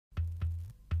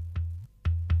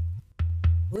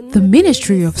The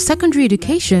Ministry of Secondary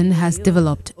Education has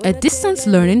developed a distance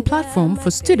learning platform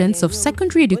for students of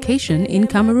secondary education in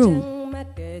Cameroon.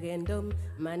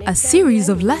 A series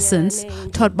of lessons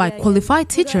taught by qualified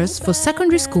teachers for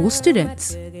secondary school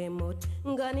students.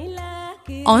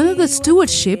 Under the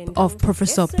stewardship of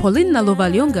Professor Pauline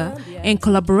Nalovalionga, in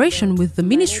collaboration with the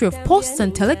Ministry of Posts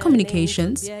and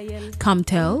Telecommunications,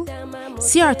 CAMTEL,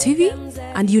 CRTV,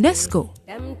 and UNESCO.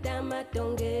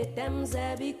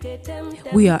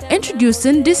 We are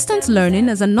introducing distance learning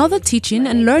as another teaching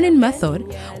and learning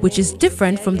method which is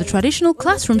different from the traditional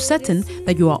classroom setting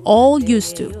that you are all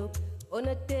used to.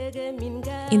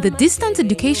 In the distance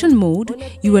education mode,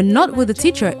 you are not with the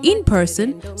teacher in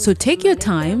person, so take your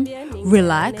time,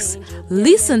 relax,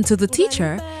 listen to the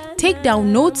teacher, take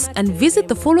down notes and visit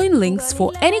the following links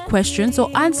for any questions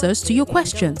or answers to your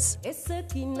questions.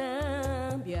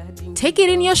 Take it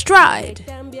in your stride.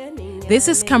 This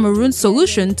is Cameroon's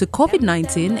solution to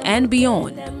COVID-19 and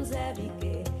beyond.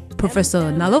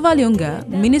 Professor Nalovalionga,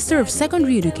 Minister of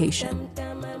Secondary Education.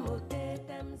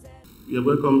 You are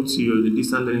welcome to the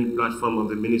distance learning platform of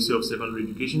the Ministry of Secondary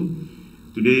Education.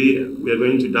 Today, we are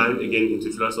going to dive again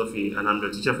into philosophy, and I'm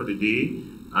the teacher for the day,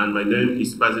 and my name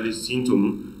is Basilis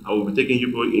Chintum. I will be taking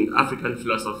you through in African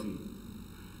philosophy.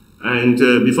 And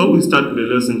before we start with the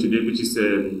lesson today, which is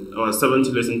our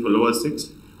 7th lesson for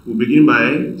Lowersixth, we'll begin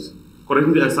by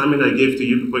correcting the assignment I gave to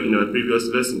you people in our previous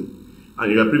lesson.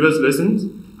 And in your previous lessons,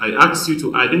 I asked you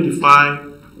to identify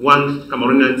one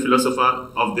Cameroonian philosopher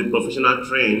of the professional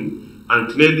train and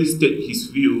clearly state his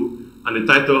view and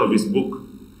the title of his book.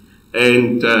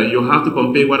 And you have to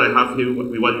compare what I have here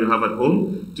with what you have at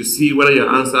home to see whether your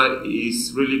answer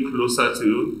is really closer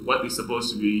to what is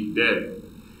supposed to be there.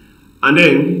 And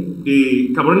then the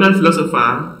Cameroonian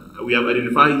philosopher we have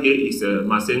identified here is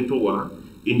Marcin Towa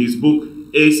in his book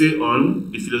Essay on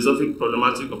the Philosophic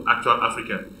Problematic of Actual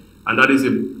Africa. And that is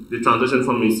the translation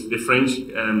from the French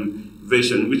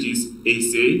version, which is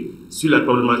Essay sur la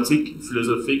problématique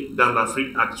philosophique dans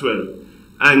l'Afrique actuelle.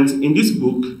 And in this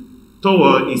book,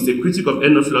 Towa is a critic of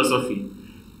ethnophilosophy.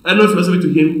 Ethnophilosophy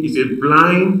to him is a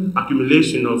blind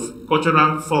accumulation of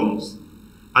cultural forms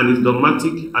and is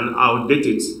dogmatic and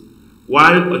outdated,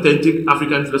 while authentic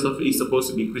African philosophy is supposed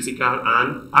to be critical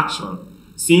and actual.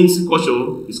 Since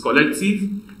culture is collective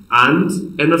and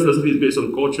ethnophilosophy is based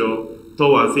on culture,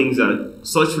 Towa thinks that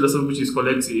such philosophy which is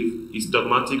collective is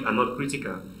dogmatic and not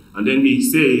critical. And then he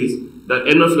says that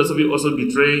ethnophilosophy also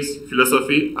betrays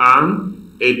philosophy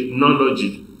and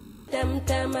ethnology.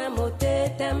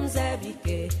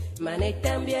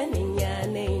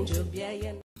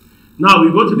 Now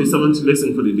we go to the 7th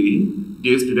lesson for the day,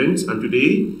 dear students, and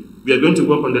today we are going to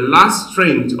work on the last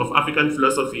trend of African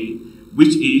philosophy,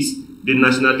 which is the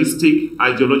nationalistic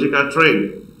ideological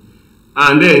trend.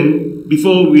 And then,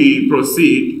 before we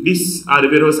proceed, these are the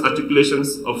various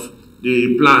articulations of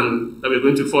the plan that we're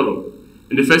going to follow.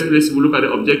 In the first place, we'll look at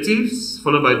the objectives,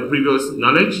 followed by previous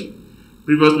knowledge.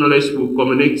 Previous knowledge will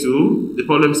culminate to the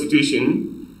problem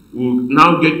situation. We'll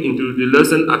now get into the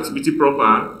lesson activity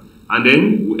proper, and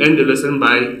then we'll end the lesson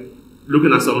by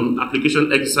looking at some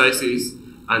application exercises,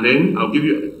 and then I'll give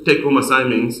you take-home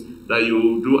assignments that you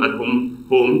will do at home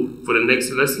for the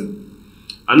next lesson.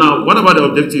 And now, what about the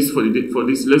objectives for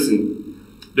this lesson?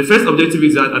 The first objective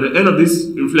is that at the end of this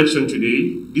reflection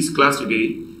today, this class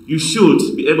today, you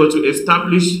should be able to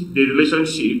establish the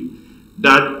relationship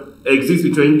that exists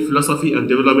between philosophy and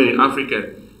development in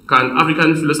Africa. Can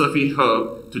African philosophy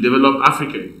help to develop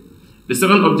Africa? The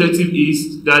second objective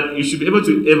is that you should be able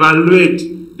to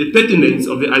evaluate the pertinence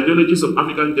of the ideologies of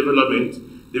African development,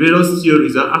 the various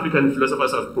theories that African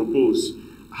philosophers have proposed.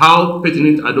 How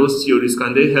pertinent are those theories?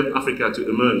 Can they help Africa to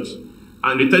emerge?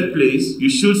 And in the third place, you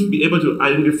should be able to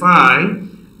identify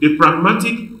the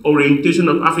pragmatic orientation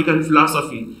of African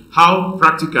philosophy. How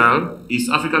practical is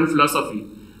African philosophy?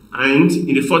 And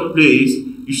in the fourth place,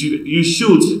 you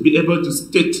should be able to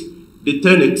state the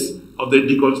tenets of the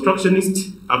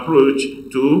deconstructionist approach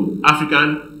to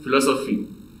African philosophy.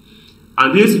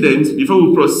 And dear students, before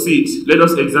we proceed, let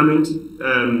us examine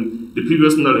the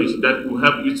previous knowledge that will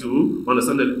help you to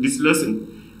understand this lesson.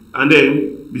 And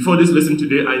then, before this lesson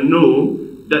today, I know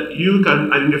that you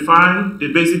can identify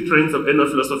the basic trends of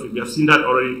ethnophilosophy. We have seen that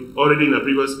already in our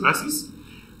previous classes.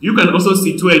 You can also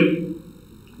situate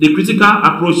the critical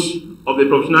approach of the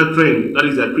professional trend, that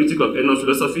is the critique of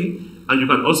ethnophilosophy, and you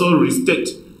can also restate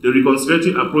the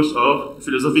reconciliatory approach of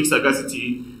philosophic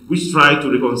sagacity, which try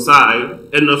to reconcile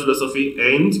ethnophilosophy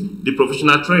and the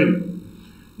professional trend.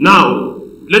 Now,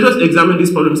 let us examine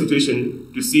this problem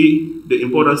situation to see the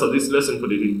importance of this lesson for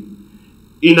the day.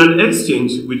 In an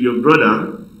exchange with your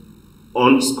brother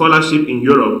on scholarship in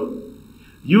Europe,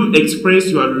 You express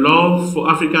your love for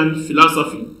African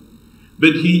philosophy,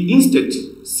 but he instead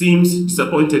seems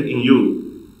disappointed in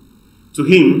you. To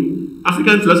him,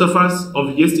 African philosophers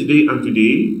of yesterday and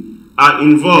today are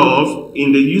involved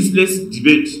in the useless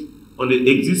debate on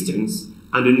the existence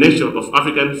and the nature of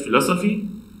African philosophy,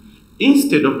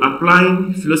 instead of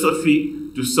applying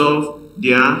philosophy to solve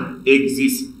their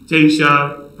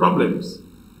existential problems.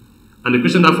 And the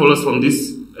question that follows from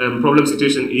this problem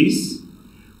situation is,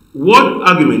 what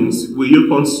arguments will you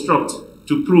construct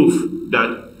to prove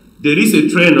that there is a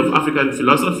trend of African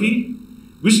philosophy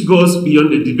which goes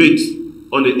beyond the debate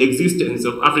on the existence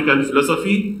of African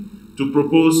philosophy to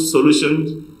propose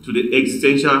solutions to the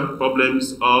existential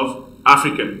problems of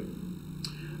Africa?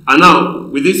 And now,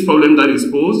 with this problem that is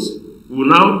posed, we will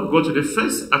now go to the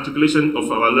first articulation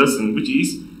of our lesson, which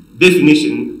is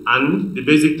definition and the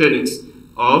basic tenets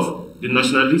of the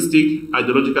nationalistic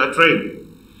ideological trend.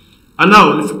 And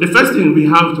now, the first thing we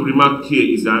have to remark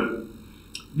here is that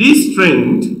this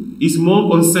trend is more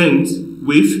concerned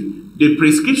with the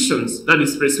prescriptions. That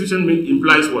is, prescription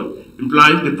implies what?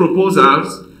 Implies the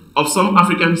proposals of some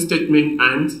African statesmen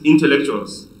and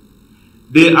intellectuals.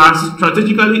 They are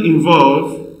strategically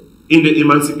involved in the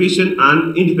emancipation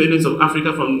and independence of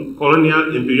Africa from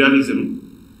colonial imperialism.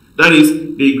 That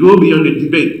is, they go beyond the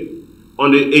debate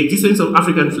on the existence of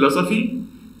African philosophy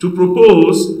to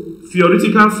propose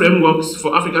theoretical frameworks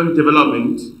for African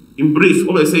development. In brief,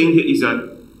 what we're saying here is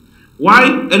that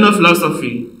while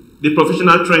philosophy, the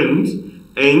professional trend,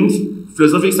 and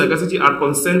philosophic sagacity are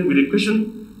concerned with the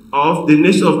question of the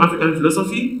nature of African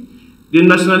philosophy, the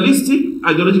nationalistic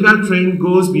ideological trend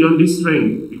goes beyond this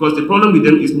trend, because the problem with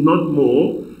them is not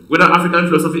more whether African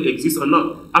philosophy exists or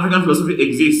not. African philosophy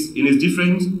exists in its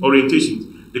different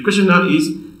orientations. The question now is,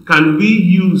 can we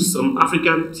use some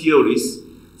African theories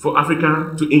for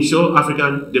Africa to ensure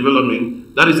African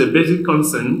development? That is a basic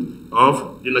concern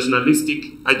of the nationalistic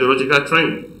ideological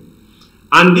trend.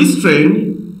 And this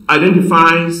trend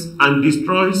identifies and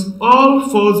destroys all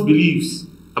false beliefs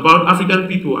about African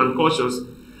people and cultures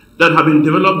that have been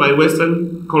developed by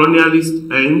Western colonialist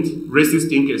and racist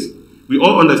thinkers. We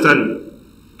all understand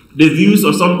the views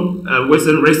of some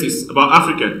Western racists about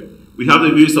Africa. We have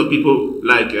the views of people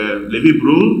like Levi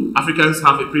Brun. Africans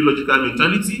have a pre-logical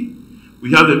mentality.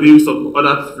 We have the views of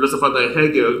other philosophers like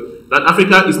Hegel, that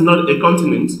Africa is not a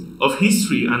continent of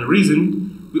history and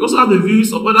reason. We also have the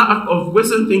views of of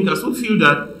Western thinkers who feel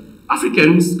that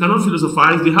Africans cannot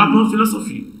philosophize, they have no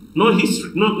philosophy, no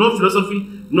history, no philosophy,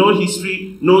 no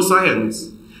history, no science.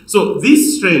 So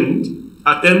this trend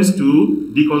attempts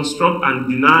to deconstruct and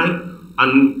deny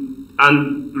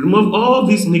and remove all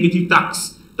these negative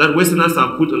tags that Westerners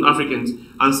have put on Africans.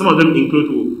 And some of them include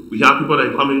who? We have people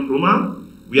like Kwame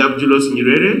Nkrumah, we have Julius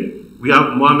Nyerere, we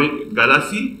have Mohamed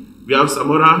Gaddafi, we have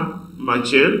Samora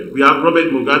Machel, we have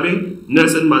Robert Mugabe,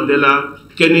 Nelson Mandela,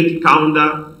 Kenneth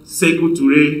Kaunda, Sekou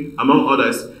Touré, among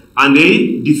others. And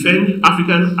they defend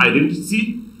African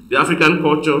identity, the African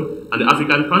culture, and the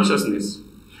African consciousness.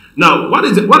 Now, what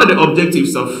are the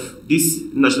objectives of this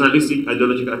nationalistic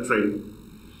ideological trend?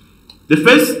 The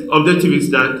first objective is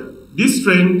that this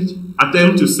trend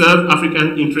attempts to serve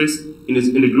African interests in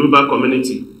the global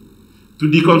community, to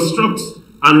deconstruct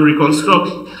and reconstruct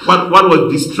what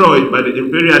was destroyed by the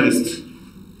imperialists,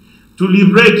 to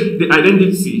liberate the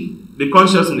identity, the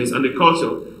consciousness, and the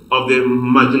culture of the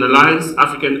marginalized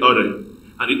African order.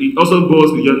 And it also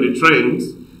goes beyond the trends,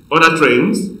 other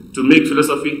trends, to make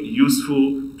philosophy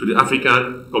useful to the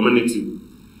African community.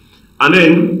 And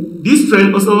then this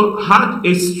trend also had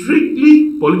a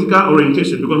strictly political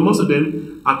orientation, because most of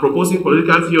them are proposing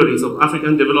political theories of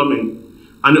African development.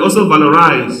 And they also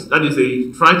valorize, that is,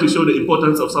 they try to show the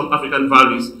importance of some African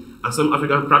values and some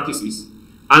African practices.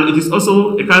 And it is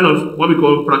also a kind of what we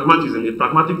call pragmatism, a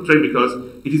pragmatic trend, because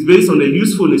it is based on the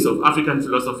usefulness of African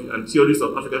philosophy and theories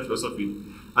of African philosophy.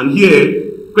 And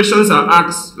here, questions are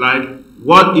asked like,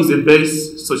 what is the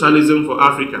best socialism for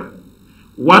Africa?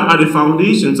 What are the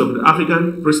foundations of the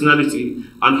African personality?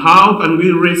 And how can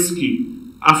we rescue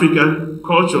African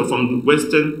culture from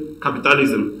Western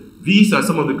capitalism? These are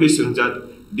some of the questions that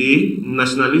the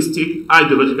nationalistic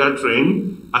ideological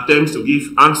trend attempts to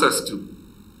give answers to.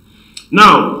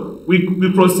 Now, we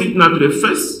proceed now to the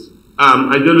first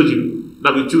ideology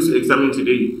that we choose to examine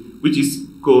today, which is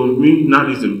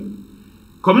communalism.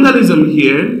 Communalism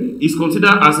here is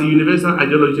considered as a universal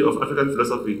ideology of African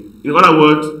philosophy. In other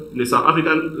words, in the South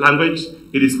African language,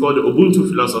 it is called the Ubuntu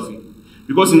philosophy.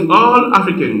 Because in all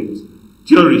African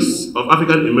theories of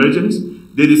African emergence,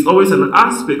 there is always an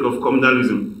aspect of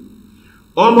communalism.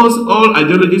 Almost all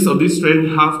ideologies of this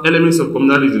trend have elements of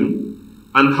communalism,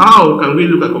 And how can we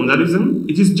look at communalism?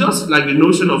 It is just like the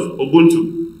notion of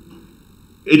Ubuntu.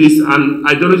 It is an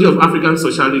ideology of African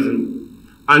socialism.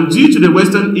 And due to the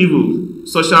Western evil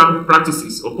social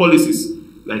practices or policies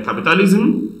like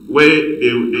capitalism, where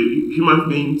the human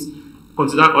beings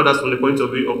consider others from the point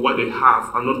of view of what they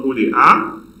have and not who they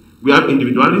are, we have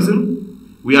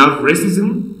individualism, we have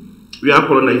racism, we have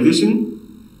colonization.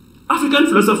 African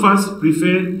philosophers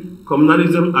prefer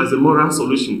communalism as a moral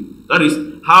solution. That is,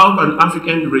 how can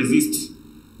African resist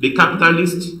the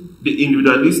capitalist, the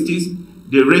individualists,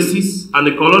 the racists, and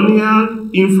the colonial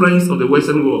influence of the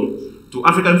Western world? To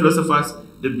African philosophers,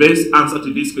 the best answer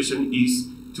to this question is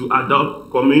to adopt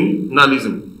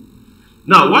communalism.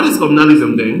 Now, what is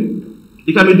communalism then?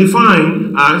 It can be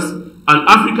defined as an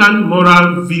African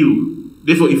moral view.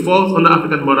 Therefore, it falls under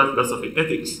African moral philosophy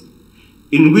ethics,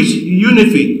 in which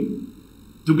unity,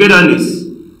 togetherness,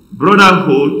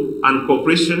 brotherhood, and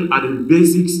cooperation are the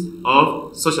basics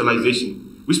of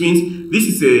socialization. Which means this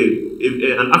is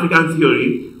an African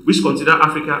theory which considers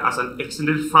Africa as an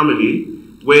extended family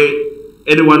where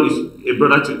everyone is a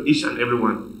brother to each and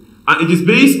everyone. And it is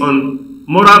based on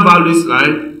moral values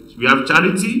like we have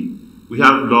charity, we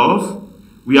have love,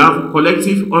 we have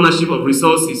collective ownership of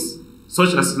resources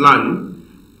such as land,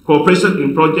 cooperation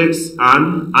in projects,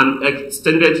 and an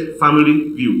extended family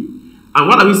view. And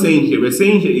what are we saying here?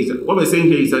 What we're saying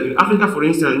here is that in Africa, for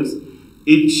instance,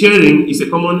 sharing is a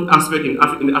common aspect in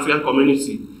the African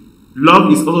community.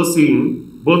 Love is also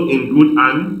seen both in good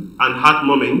and hard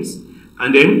moments.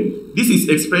 And then this is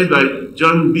expressed by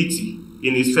John Beatty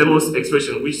in his famous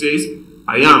expression, which says,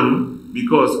 "I am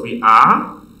because we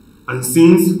are, and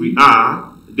since we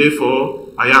are, therefore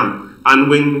I am." And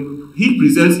when he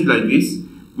presents it like this,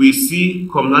 we see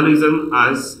communalism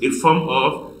as a form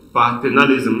of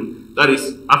paternalism. That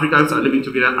is, Africans are living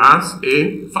together as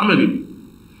a family.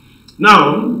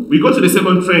 Now, we go to the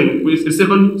second trend, which is the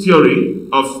second theory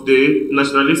of the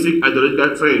nationalistic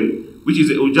ideological trend, which is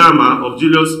the Ujamaa of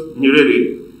Julius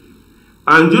Nyerere.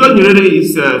 And Julius Nyerere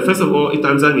is, first of all, a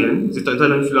Tanzanian. He's a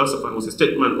Tanzanian philosopher, was a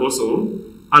statesman also.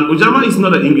 And Ujamaa is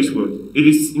not an English word. It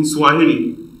is in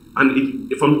Swahili.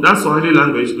 And from that Swahili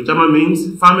language, Ujamaa means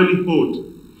familyhood.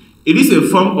 It is a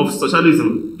form of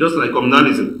socialism, just like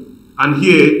communalism. And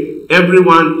here,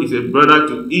 everyone is a brother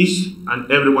to each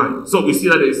and everyone. So we see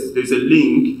that there's a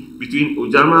link between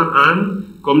Ujamaa and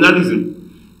communalism.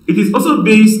 It is also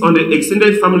based on the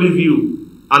extended family view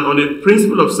and on the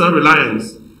principle of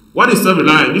self-reliance. What is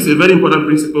self-reliance? This is a very important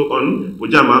principle on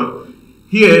Ujamaa.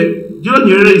 Here, Julius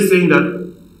Nyerere is saying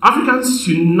that Africans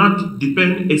should not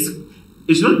depend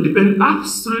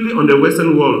absolutely on the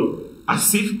Western world,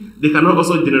 as if they cannot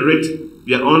also generate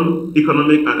their own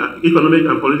economic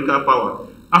and political power.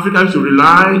 Africans should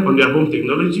rely on their home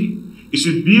technology. It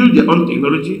should build their own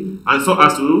technology and so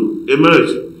as to emerge.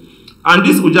 And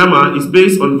this Ujamaa is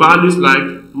based on values like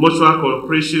mutual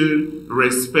cooperation,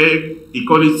 respect,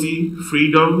 equality,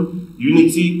 freedom,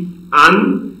 unity,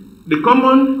 and the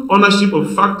common ownership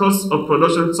of factors of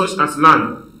production such as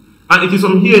land. And it is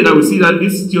from here that we see that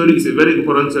this theory is a very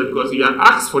important theory, because you are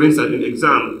asked, for instance, in the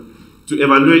exam to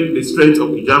evaluate the strengths of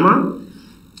Ujamaa.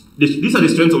 These are the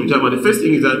strengths of Ujamaa. The first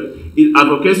thing is that it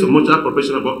advocates for mutual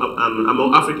cooperation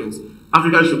among Africans.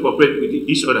 Africans should cooperate with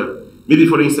each other. Maybe,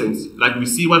 for instance, like we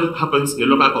see what happens in the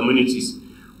local communities,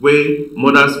 where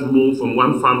mothers move from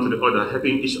one farm to the other,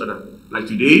 helping each other. Like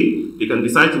today, they can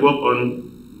decide to work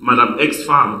on Madam X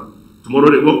farm. Tomorrow,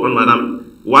 they work on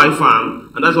Madam Y farm.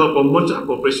 And that's what we call mutual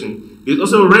cooperation. There's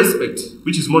also respect,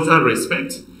 which is mutual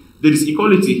respect. There is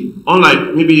equality,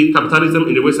 unlike maybe capitalism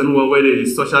in the Western world, where there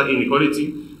is social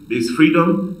inequality. There's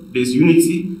freedom, there's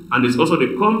unity, and there's also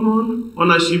the common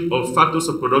ownership of factors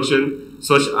of production,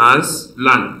 such as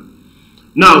land.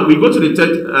 Now, we go to the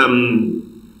third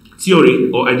theory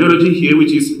or ideology here,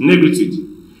 which is negritude.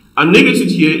 And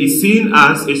negritude here is seen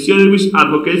as a theory which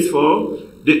advocates for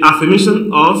the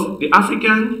affirmation of the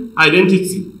African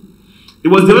identity. It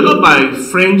was developed by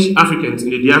French Africans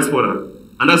in the diaspora,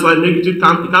 and that's why negritude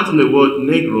comes from the word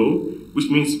negro, which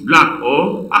means black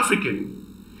or African.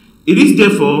 It is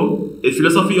therefore a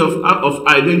philosophy of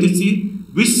identity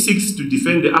which seeks to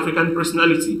defend the African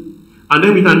personality. And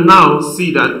then we can now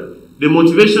see that the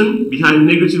motivation behind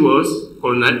negritude was,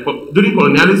 during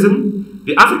colonialism,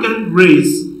 the African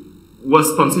race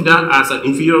was considered as an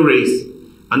inferior race.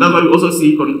 And that's why we also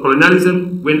see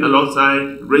colonialism went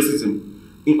alongside racism.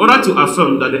 In order to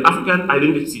affirm that the African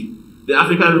identity, the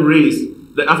African race,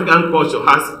 the African culture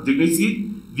has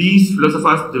dignity, these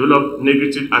philosophers developed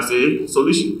negritude as a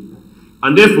solution.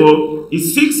 And therefore, it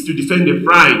seeks to defend the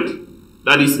pride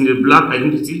that is in the black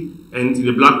identity and in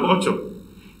the black culture.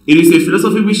 It is a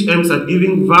philosophy which aims at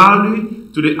giving value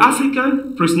to the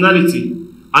African personality,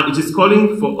 and it is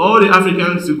calling for all the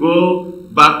Africans to go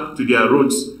back to their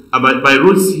roots. And by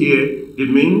roots here, it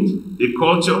means the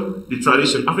culture, the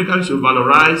tradition. Africans should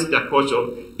valorize their culture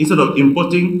instead of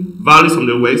importing values from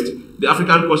the West. The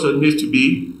African culture needs to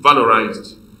be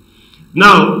valorized.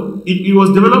 Now, it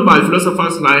was developed by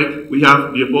philosophers like, we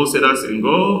have Leopold Sédar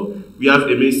Senghor, we have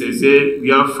Aimé Césaire, we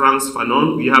have Frantz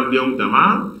Fanon, we have Léon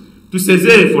Damas. To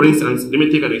Césaire, for instance, let me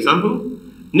take an example.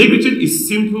 Negritude is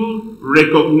simple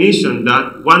recognition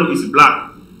that one is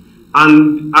black,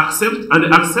 and the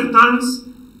acceptance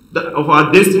of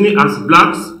our destiny as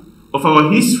blacks, of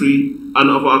our history, and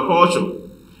of our culture.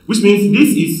 Which means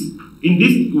this is, in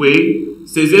this way,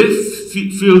 Césaire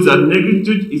feels that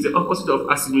negritude is the opposite of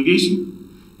assimilation.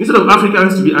 Instead of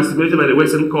Africans to be assimilated by the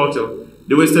Western culture,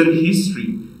 the Western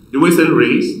history, the Western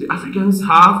race, the Africans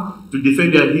have to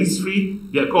defend their history,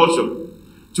 their culture.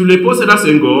 To Leopold Sédar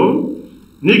Senghor,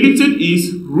 negritude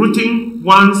is rooting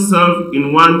oneself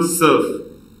in oneself.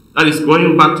 That is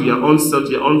going back to your own self,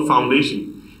 to your own foundation.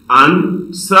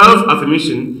 And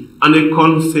self-affirmation and a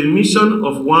confirmation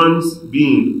of one's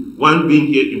being. One being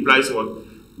here implies what?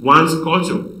 One's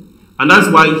culture. And that's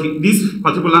why this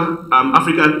particular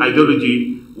African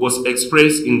ideology was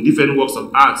expressed in different works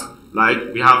of art.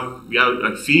 Like we have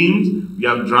like films, we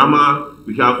have drama,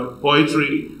 we have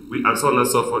poetry, and so on and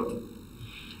so forth.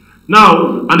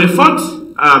 Now, and the fourth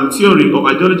theory or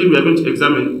ideology we are going to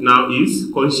examine now is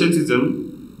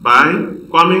conscientism by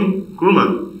Kwame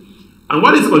Nkrumah. And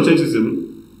what is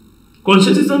conscientism?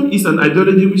 Conscientism is an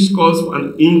ideology which calls for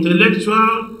an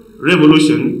intellectual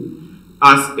revolution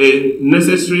as a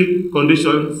necessary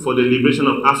condition for the liberation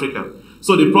of Africa.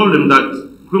 So the problem that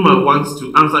Nkrumah wants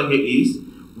to answer here is,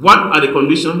 what are the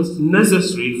conditions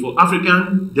necessary for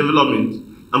African development?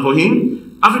 And for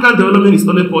him, African development is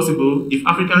only possible if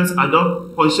Africans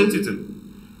adopt conscientism.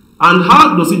 And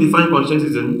how does he define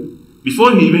conscientism?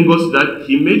 Before he even goes to that,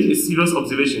 he made a serious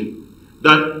observation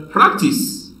that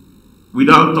practice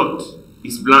without thought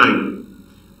is blind,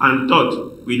 and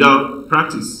thought without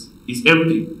practice is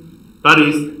empty. That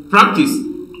is, practice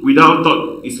without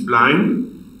thought is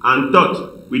blind, and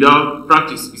thought without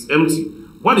practice is empty.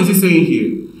 What is he saying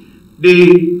here?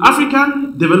 The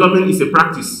African development is a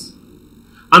practice.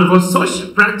 And for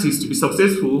such practice to be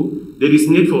successful, there is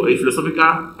need for a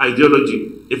philosophical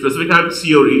ideology, a philosophical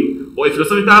theory, or a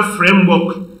philosophical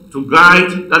framework to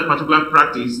guide that particular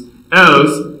practice.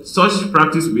 Else, such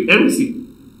practice will be empty.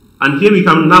 And here we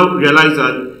can now realize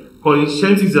that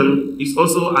conscientism is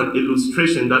also an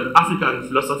illustration that African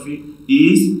philosophy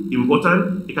is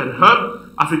important. It can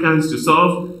help Africans to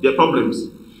solve their problems.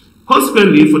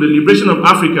 Consequently, for the liberation of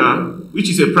Africa, which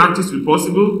is a practice to be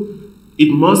possible,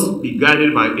 it must be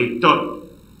guided by a thought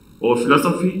or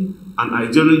philosophy, an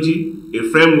ideology, a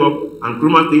framework, and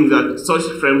Nkrumah thinks that such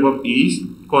framework is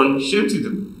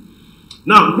conscientism.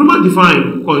 Now, Nkrumah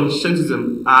defined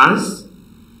conscientism as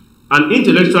an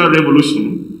intellectual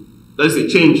revolution, that is a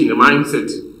change in the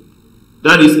mindset,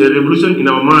 that is a revolution in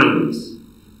our minds,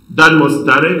 that must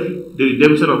direct the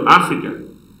redemption of Africa.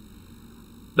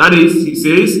 That is, he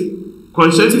says,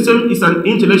 conscientism is an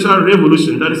intellectual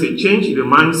revolution, that is a change in the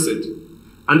mindset.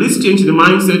 And this change in the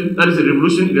mindset, that is a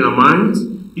revolution in our minds,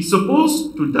 is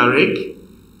supposed to direct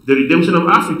the redemption of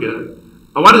Africa.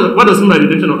 And what does it mean by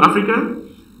redemption of Africa?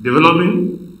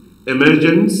 Development,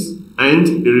 emergence, and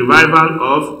the revival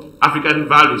of African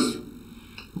values.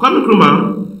 Kwame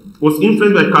Nkrumah was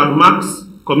influenced by Karl Marx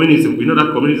communism. We know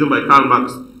that communism by Karl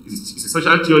Marx is a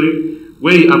social theory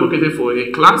where he advocated for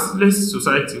a classless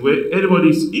society where everybody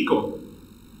is equal.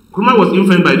 Nkrumah was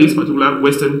influenced by this particular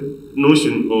Western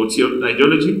notion or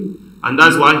ideology, and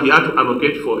that's why he had to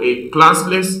advocate for a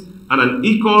classless and an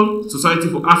equal society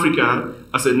for Africa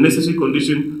as a necessary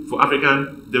condition for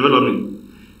African development.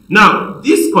 Now,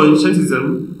 this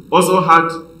conscientism also had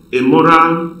a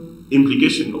moral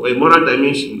implication, or a moral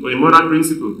dimension, or a moral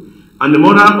principle. And the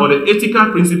moral or the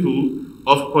ethical principle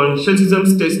of conscientism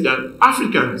states that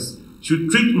Africans should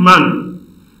treat man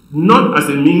not as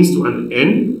a means to an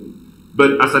end,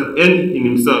 but as an end in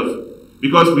himself.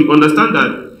 Because we understand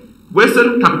that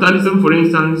Western capitalism, for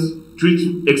instance,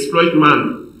 exploit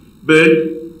man.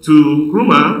 But to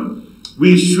Nkrumah,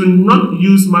 we should not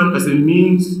use man as a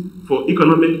means for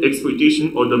economic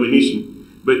exploitation or domination.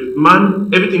 But man,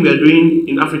 everything we are doing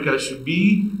in Africa should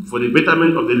be for the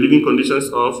betterment of the living conditions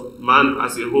of man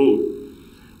as a whole.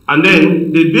 And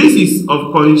then the basis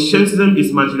of conscientism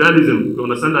is materialism. We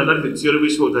understand that that is the theory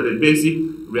which holds that the basic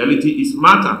reality is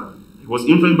matter. It was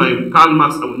influenced by Karl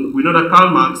Marx, and we know that Karl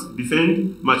Marx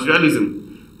defended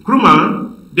materialism.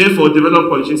 Nkrumah therefore developed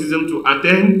conscientism to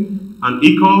attain an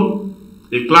equal,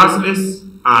 a classless,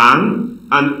 and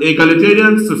an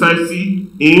egalitarian society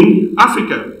in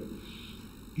Africa.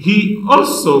 He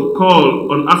also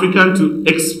called on Africans to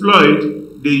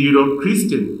exploit the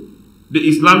Euro-Christian, the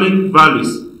Islamic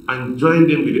values, and join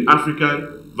them with the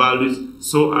African values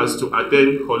so as to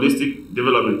attain holistic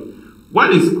development.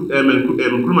 What is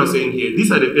Nkrumah saying here?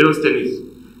 These are the various tenets.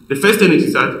 The first tenet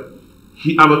is that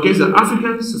he advocates that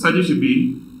African society should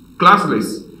be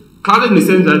classless. Classless in the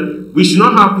sense that we should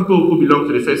not have people who belong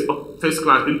to the first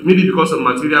class, maybe because of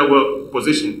material wealth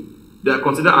position. They are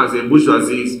considered as the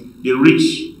bourgeoisie, the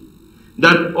rich.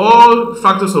 That all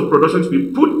factors of production should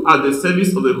be put at the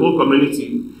service of the whole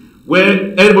community,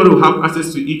 where everybody will have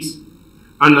access to it.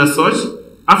 And as such,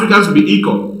 Africans will be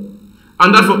equal.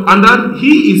 And that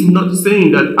he is not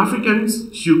saying that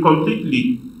Africans should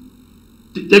completely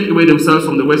take away themselves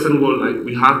from the Western world like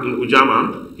we have in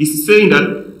Ujamaa. He's saying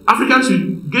that Africans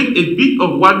should get a bit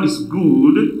of what is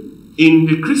good in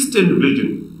the Christian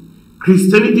religion.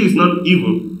 Christianity is not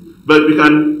evil, but we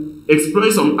can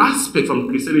exploit some aspect from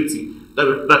Christianity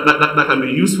that can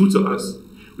be useful to us.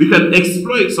 We can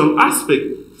exploit some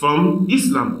aspect from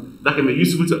Islam that can be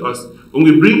useful to us. When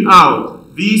we bring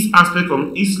out these aspects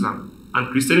from Islam and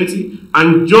Christianity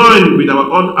and join with our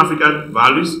own African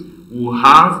values, we will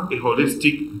have a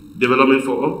holistic development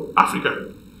for Africa.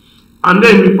 And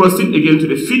then we proceed again to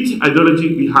the fifth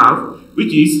ideology we have,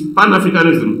 which is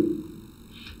Pan-Africanism.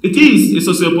 It is a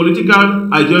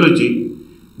socio-political ideology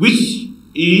which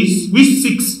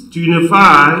seeks to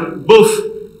unify both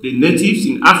the natives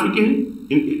in Africa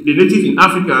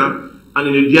and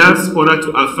in the diaspora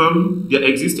to affirm their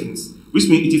existence, which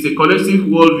means it is a collective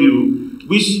worldview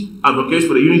which advocates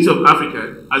for the unity of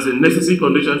Africa as a necessary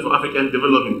condition for African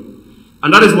development.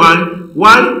 And that is why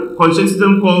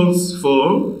conscientism calls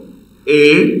for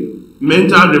a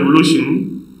mental revolution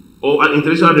or an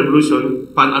intellectual revolution,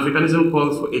 Pan-Africanism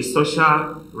calls for a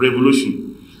social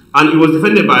revolution. And it was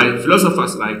defended by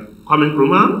philosophers like Kwame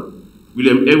Nkrumah,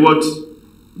 William Ewart,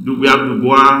 we have Du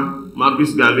Bois,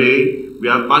 Marcus Garvey, we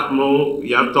have Patmo,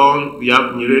 we have Ton, we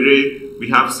have Nyerere, we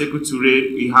have Sekou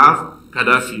Touré, we have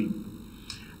Gaddafi.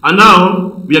 And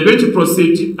now we are going to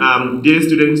proceed, dear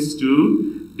students,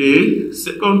 to the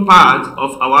second part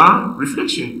of our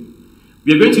reflection.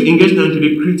 We are going to engage now into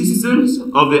the criticisms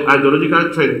of the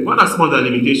ideological trend. What are some of the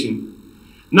limitations?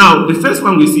 Now, the first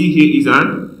one we see here is that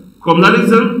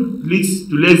communalism leads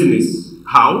to laziness.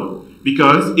 How?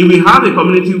 Because if we have a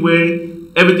community where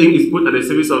everything is put at the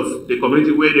service of the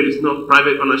community, where there is no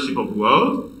private ownership of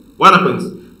wealth, what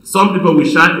happens? Some people will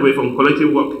shy away from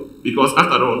collective work because,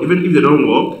 after all, even if they don't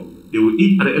work, they will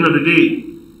eat at the end of the day.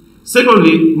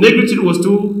 Secondly, negritude was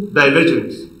too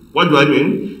divergent. What do I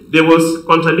mean? There was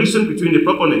contradiction between the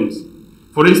proponents.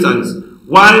 For instance,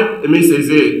 while Aimé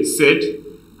Césaire said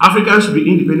Africans should be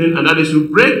independent and that they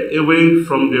should break away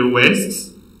from the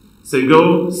West,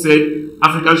 Senghor said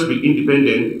Africans should be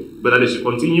independent, but that they should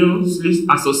continuously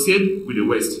associate with the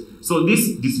West. So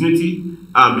this disunity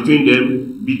between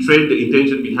them betrayed the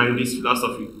intention behind this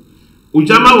philosophy.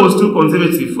 Ujamaa was too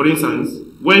conservative. For instance,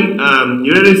 when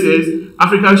Nyerere says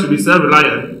Africans should be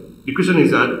self-reliant, the question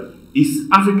is that, is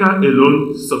Africa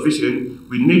alone sufficient?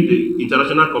 We need the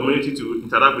international community to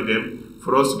interact with them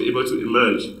for us to be able to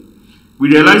emerge. We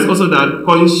realized also that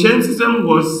conscientism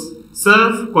was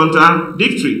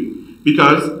self-contradictory,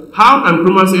 because how can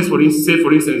Nkrumah say, for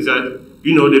instance, that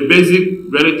the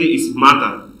basic reality is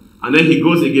matter, and then he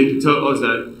goes again to tell us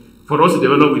that for us to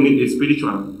develop, we need a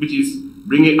spiritual, which is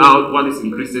bringing out what is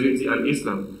in Christianity and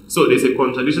Islam. So there's a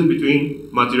contradiction between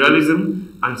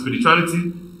materialism and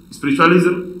spiritualism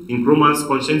in Nkrumah's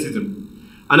conscientism.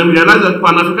 And then we realized that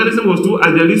Pan-Africanism was too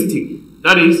idealistic.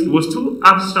 That is, it was too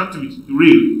abstract to be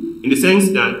real, in the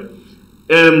sense that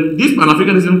this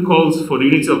Pan-Africanism calls for the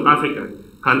unity of Africa.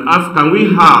 Can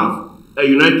we have a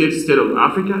united state of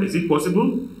Africa? Is it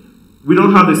possible? We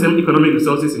don't have the same economic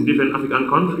resources in different African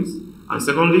countries. And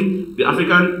secondly,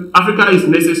 Africa is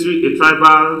necessarily a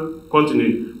tribal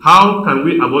continent. How can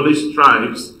we abolish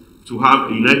tribes to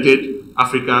have a united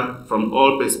Africa from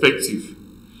all perspectives?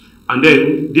 And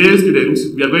then, dear students,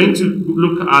 we are going to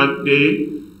look at the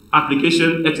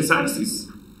application exercises.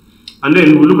 And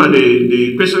then we'll look at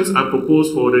the questions I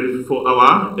proposed for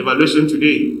our evaluation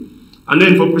today. And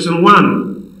then for question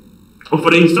 1, or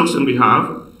for the instruction we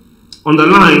have,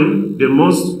 underline the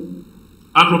most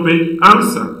appropriate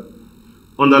answer.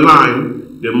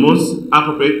 Underline the most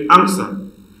appropriate answer.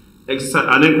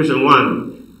 And then question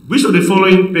 1, which of the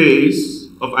following pairs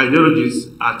of ideologies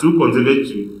are too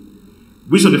conservatory?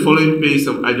 Which of the following pairs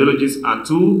of ideologies are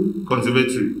too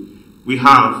conservatory? We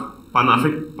have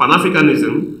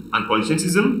Pan-Africanism and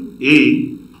conscientism,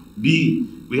 A. B.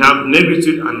 We have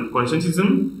negritude and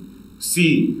conscientism.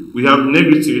 C, we have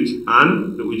negritude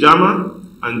and the Ujamaa,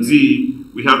 and D,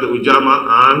 we have the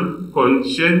Ujamaa and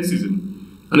conscientism.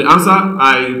 And the answer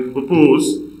I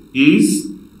propose is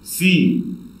C,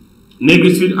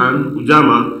 negritude and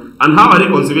Ujamaa. And how are they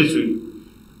conservatory?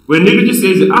 When negritude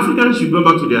says the Africans should go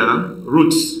back to their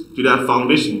roots, to their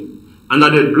foundation, and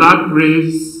that the black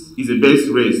race is the best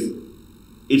race,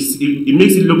 it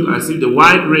makes it look as if the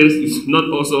white race is not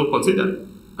also considered.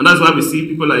 And that's why we see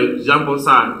people like Jean-Paul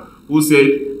Sartre, who said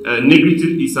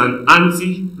negritude is an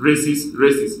anti-racist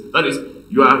racist. That is,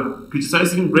 you are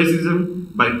criticizing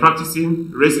racism by practicing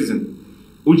racism.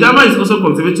 Ujamaa is also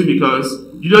conservative because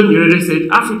Julian Nyerere said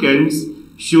Africans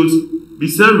should be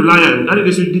self-reliant, that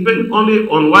is, they should depend only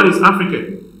on what is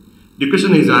African. The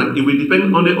question is that if we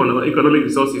depend only on our economic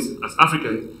resources as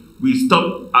Africans, we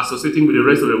stop associating with the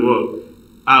rest of the world.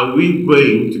 Are we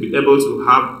going to be able to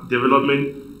have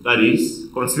development that is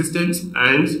consistent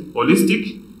and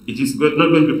holistic? It is not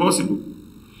going to be possible.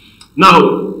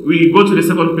 Now, we go to the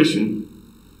second question.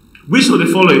 Which of the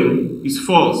following is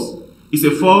false? It's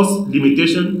a false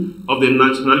limitation of the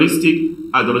nationalistic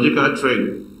ideological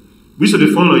trend. Which of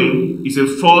the following is a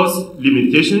false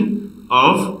limitation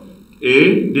of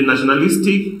the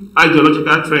nationalistic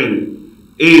ideological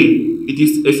trend? A, it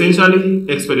is essentially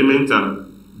experimental.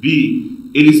 B,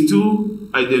 it is too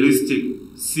idealistic.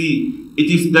 C, it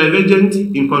is divergent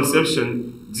in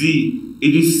conception. D,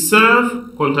 it is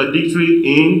self-contradictory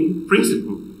in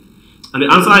principle. And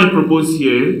the answer I propose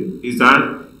here is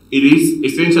that it is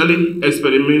essentially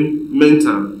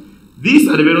experimental. These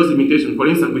are the various limitations. For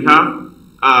instance, we have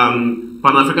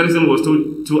Pan-Africanism was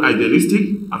too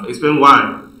idealistic. I've explained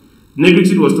why.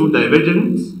 Negritude was too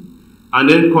divergent. And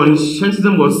then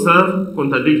conscientism was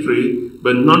self-contradictory,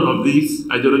 but none of these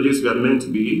ideologies were meant to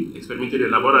be experimented in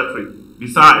a laboratory.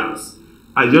 Besides,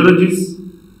 ideologies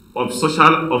of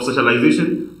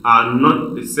socialization are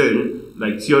not the same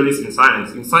like theories in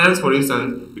science. In science, for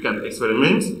instance, we can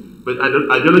experiment, but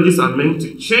ideologies are meant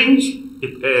to change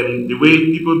the way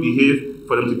people behave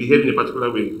for them to behave in a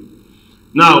particular way.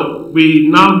 Now, we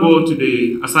now go to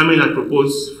the assignment I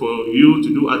propose for you to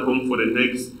do at home for the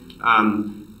next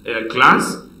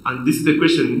class. And this is the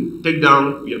question. Take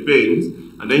down your pens,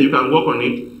 and then you can work on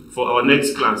it for our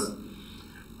next class.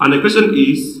 And the question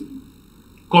is,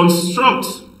 construct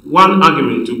one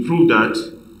argument to prove that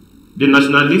the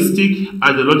nationalistic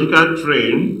ideological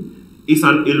trend is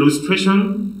an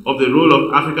illustration of the role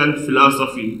of African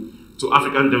philosophy to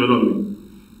African development.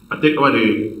 I take over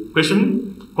the question.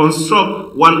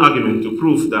 Construct one argument to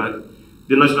prove that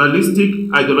the nationalistic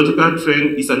ideological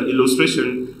trend is an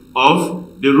illustration of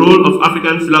the role of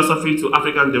African philosophy to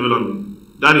African development.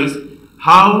 That is,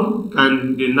 how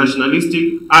can the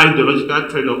nationalistic ideological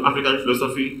trend of African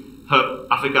philosophy help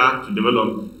Africa to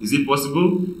develop? Is it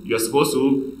possible? You are supposed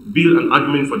to build an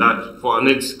argument for that for our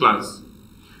next class.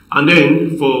 And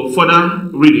then for further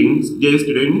readings, dear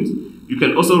students, you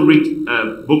can also read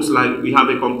books like, we have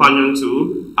A Companion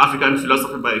to African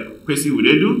Philosophy by Kwesi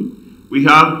Udedu. We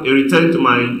have A Return to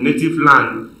My Native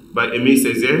Land by Aimé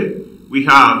Césaire. We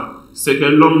have C'est que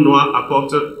l'homme noir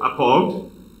apporte,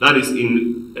 that is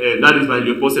by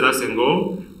Leopold Sédar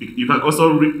Senghor. You can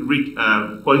also read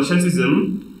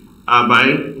Conscientism by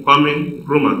Kwame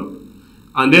Nkrumah.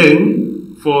 And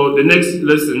then for the next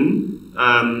lesson,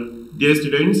 dear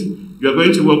students, we are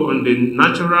going to work on the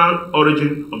natural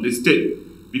origin of the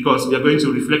state, because we are going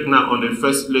to reflect now on the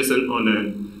first lesson on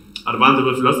advanced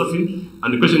level philosophy.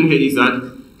 And the question here is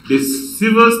that the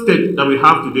civil state that we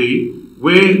have today,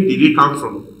 where did it come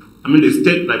from? I mean, the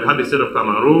state, like we have the state of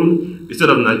Cameroon, the state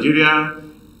of Nigeria,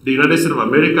 the United States of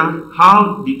America.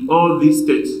 How did all these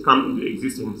states come into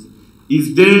existence?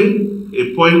 Is there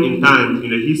a point in time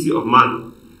in the history of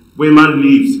man where man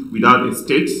lives without a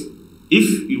state?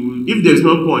 If there's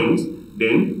no point,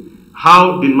 then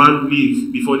how did man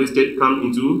live before the state come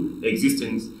into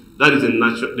existence? That is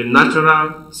the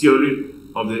natural theory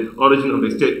of the origin of the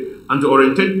state. And to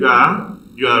orientate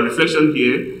your reflection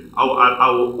here, I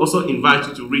will also invite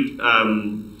you to read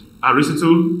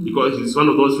Aristotle, because he's one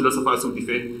of those philosophers who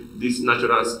defend this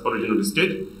natural origin of the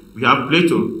state. We have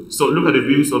Plato. So look at the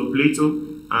views of Plato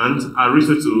and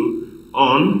Aristotle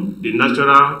on the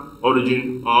natural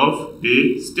origin of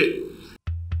the state.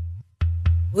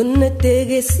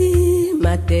 Unatege si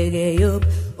matege yop,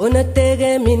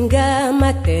 unatege minga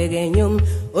matege nyum,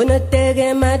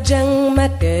 unatege majang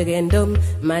matege ndom,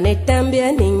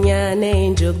 manetambia ninyane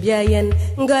injubia yen,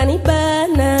 ngani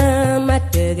bana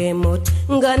matege mot,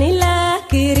 ngani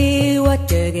lakiri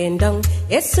watege ndong,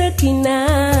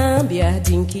 esekina bia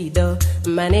dinkido,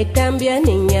 manetambia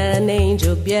ninyane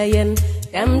injubia yen,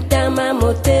 tam tama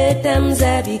mote tam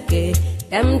zabike.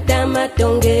 tam tama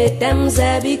tonge tam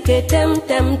zabike tam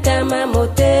tam tama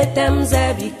mote tam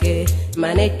zabike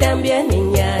mane tambia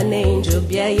ninyane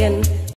injubia yen